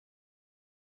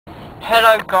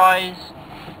Hello guys,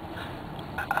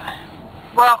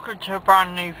 welcome to a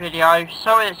brand new video.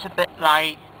 Sorry it's a bit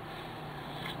late.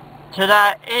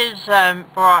 Today is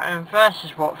Brighton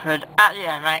versus Watford at the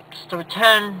MX.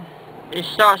 It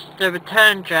starts the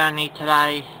return journey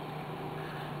today.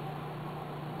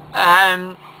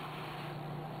 I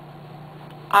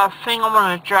think I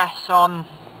want to address on,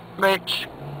 which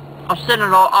I've seen a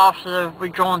lot after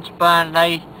we've drawn to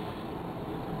Burnley.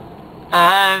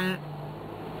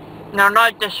 Now,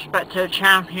 no disrespect to the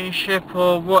Championship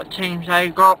or what teams they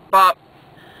got, but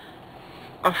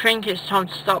I think it's time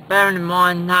to start bearing in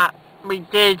mind that we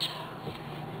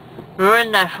were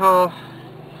in there for, I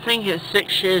think it's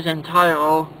 6 years in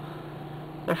total.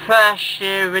 The first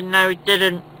year we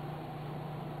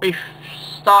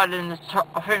started in the top,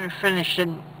 I think we finished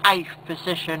in 8th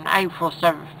position, 8th or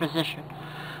 7th position,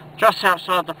 just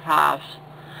outside the playoffs.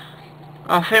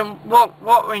 I think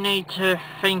what we need to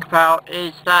think about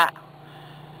is that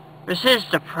this is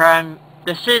the Prem,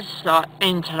 this is like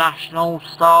international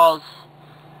stars,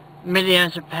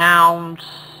 millions of pounds.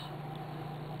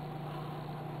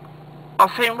 I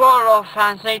think what a lot of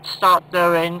fans need to start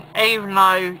doing, even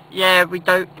though yeah we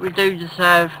do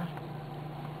deserve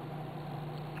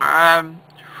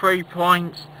 3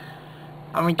 points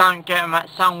and we don't get them at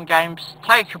some games,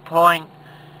 take a point.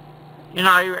 You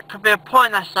know, it could be a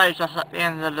point that saves us at the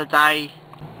end of the day.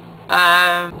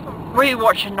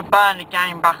 Rewatching the Burnley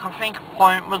game back, I think a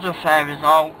point was a fair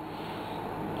result.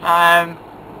 Why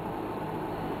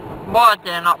I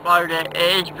didn't upload it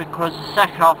is because the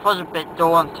second half was a bit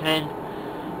daunting.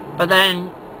 But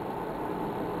then,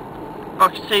 I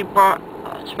can see,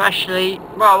 especially,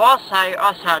 well, I'll say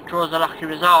it draws a lucky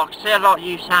result. I can see a lot of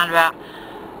you saying about,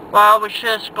 well, we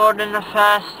should have scored in the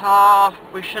first half,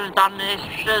 we should have done this,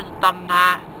 we should have done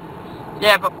that.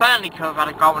 Yeah, but Burnley could have had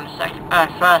a goal in the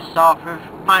first half with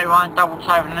Mate Ryan double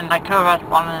save, and then they could have had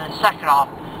one in the second half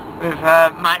with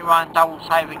Mate Ryan double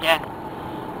save again.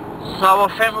 So I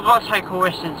think we've got to take all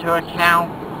this into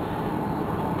account.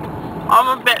 I'm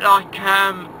a bit like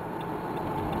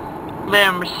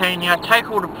Liam Rossini, take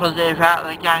all the positive out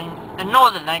of the game,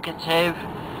 ignore the negative.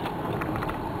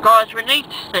 Guys, we need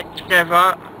to stick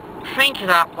together. Think of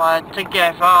that word,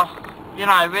 together. You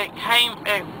know, it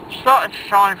started to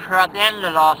shine through at the end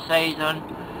of last season.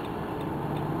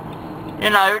 You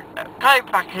know, go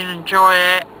back and enjoy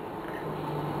it.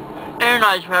 Who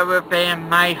knows where we'll be in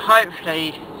May,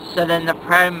 hopefully still in the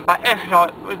Prem, but if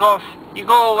not, you got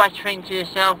to always think to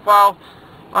yourself, well,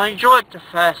 I enjoyed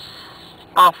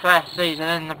our first season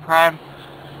in the Prem.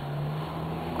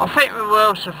 I think we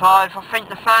will survive. I think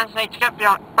the fans need to get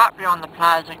back behind the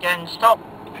players again, stop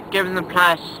giving the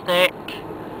players stick.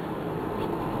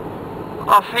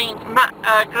 I think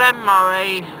Glenn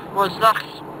Murray was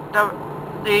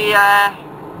the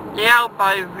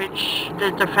elbow which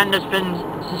the defender's been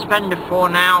suspended for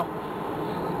now.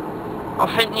 I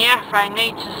think the FA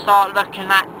need to start looking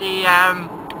at the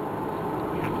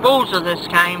rules of this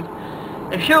game.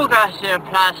 If you're going to see a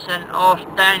player sent off,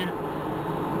 then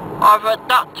either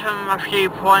deduct him a few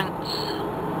points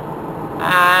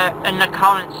in the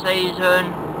current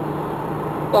season,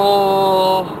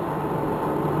 or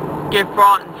give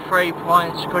Brighton 3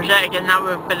 points, because yet again that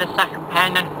would have been a second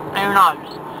pen, and who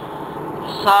knows.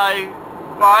 So,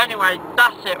 well, anyway,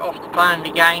 that's it off the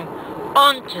Burnley game.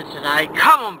 On to today.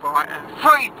 Come on Brighton,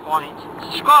 3 points,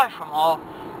 subscribe for more.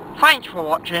 Thanks for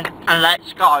watching, and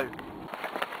let's go.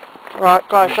 Right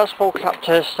guys, just walked up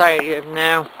to the stadium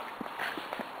now.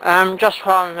 Just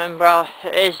so I remember,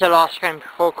 it is the last game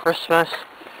before Christmas.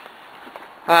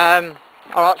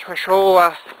 I'd like to wish you all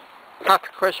a happy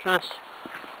Christmas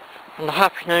and a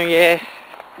happy New Year.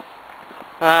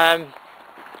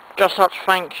 Just like to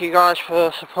thank you guys for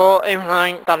the support, even though I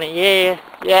ain't done a year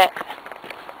yet.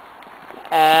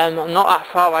 I'm not that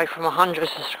far away from 100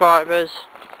 subscribers.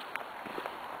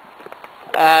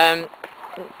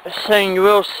 Soon you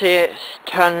will see it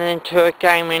turning into a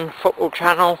gaming football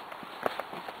channel.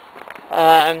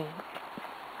 And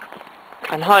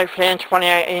hopefully in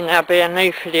 2018 there'll be a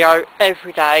new video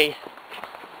every day.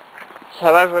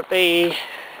 So whether it be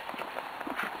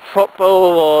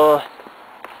football or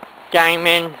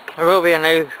gaming, there will be a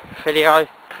new video.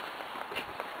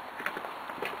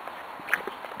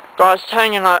 Guys,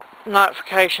 turn your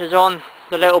notifications on,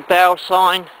 the little bell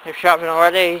sign if you haven't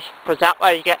already, because that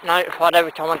way you get notified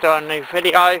every time I do a new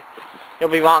video. You'll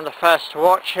be one of the first to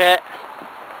watch it.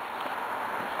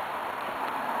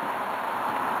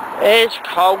 It is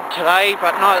cold today,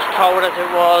 but not as cold as it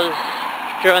was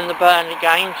during the Burnley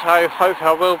game, so hopefully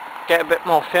I will get a bit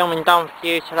more filming done for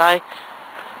you today.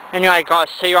 Anyway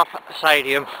guys, see you up at the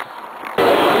stadium.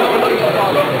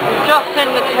 Just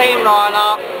in the team line.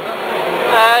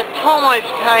 Tomo's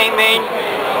came in,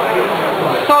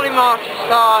 Solly March is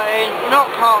starting,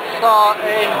 Knockout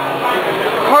starting,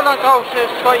 Conor goes to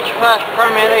his Scottish first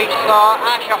Premier League start.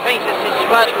 Actually I think this is his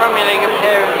first Premier League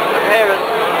appearance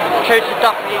due to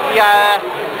Duffy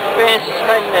being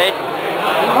suspended.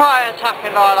 Quite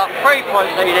attacking lineup, 3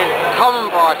 points leading, come on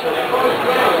Brighton.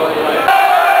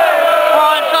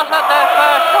 Brighton just had their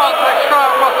first chance to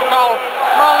strike across the goal.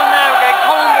 Roll now again,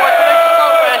 come on boys, we need to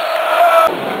stop this.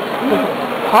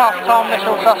 Half-time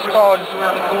whistles are scored.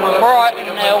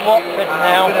 Brighton nil, Watford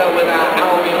nil.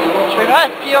 We've had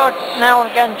the odd now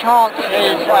and again chances,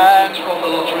 but I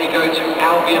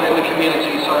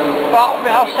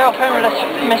still think we're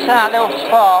missing out a little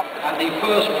spark.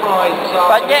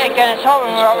 But yet again, it's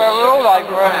hoping we're all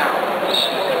over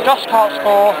them. Just can't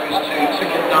score.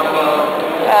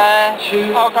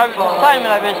 I'll go for the same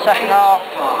over in the second half.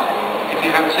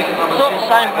 Sort of the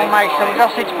same formation, we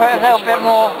just need to put a little bit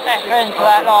more effort into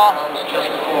that last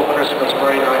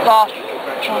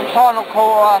final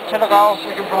quarter to the goal.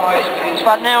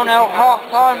 But 0-0 half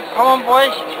time, come on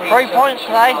boys, 3 points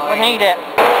today, we need it.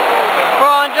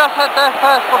 Brighton just had their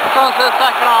first chance of the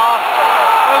second half,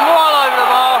 went wide over the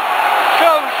bar,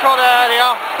 should have shot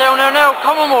earlier, still 0-0,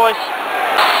 come on boys.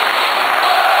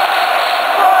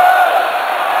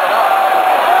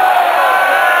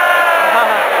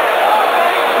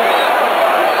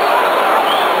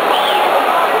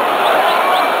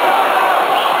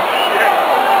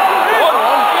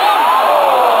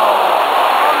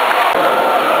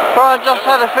 I just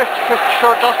had a 50-50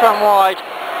 shot, just went wide.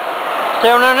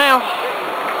 Still 0-0.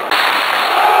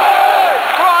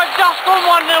 Right, just gone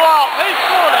 1-0 up. Who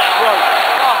scored it?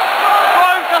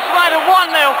 Bro just made it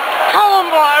 1-0. Come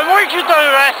on Brighton, we can do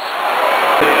this.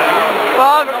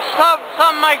 Stop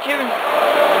making...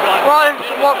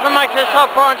 What can make this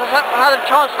up? Brighton just had a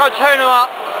chance to go 2-0 up.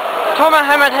 Tom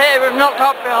Mohammed hit it with knocked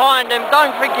up behind him.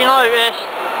 Don't think you noticed.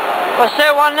 But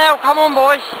still 1-0, come on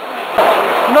boys.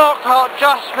 Knockout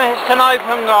just missed an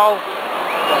open goal.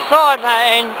 Side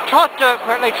that in, tried to do it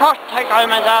quickly, tried to take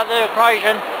Gomez out of the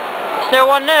equation. Still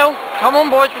 1-0. Come on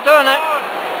boys, we're doing it.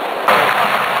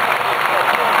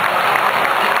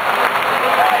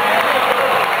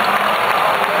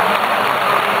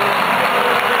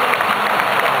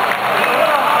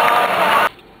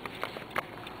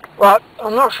 Right,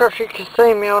 I'm not sure if you can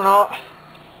see me or not,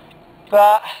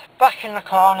 but back in the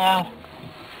car now.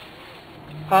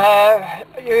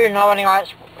 You know anyway,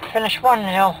 it's finished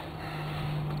 1-0.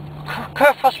 Could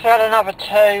have possibly had another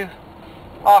 2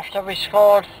 after we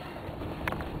scored.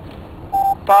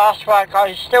 But that's where it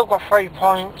goes, still got 3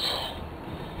 points.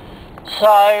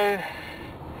 So,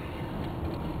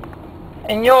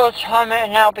 in your time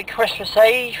it'll now be Christmas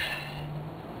Eve.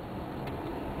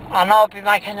 And I'll be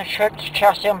making a trip to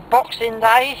Chelsea on Boxing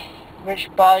Day, which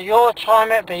by your time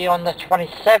it'll be on the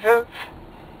 27th.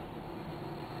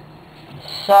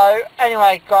 So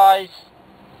anyway guys,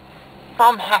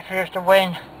 I'm happy with the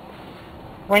win.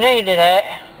 We needed it.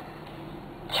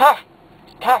 Tough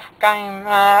game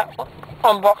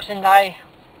on Boxing Day.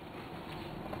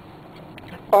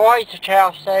 Away to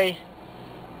Chelsea.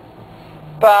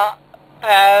 But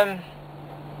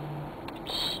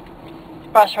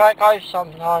that's where it goes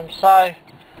sometimes. So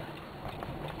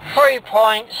 3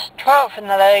 points, 12th in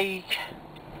the league.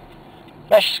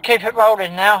 Let's just keep it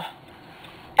rolling now.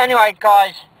 Anyway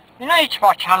guys, you're new to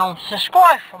my channel,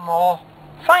 subscribe for more.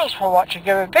 Thanks for watching,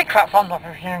 give it a big fat thumbs up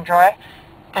if you enjoy it,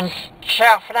 and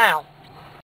ciao for now.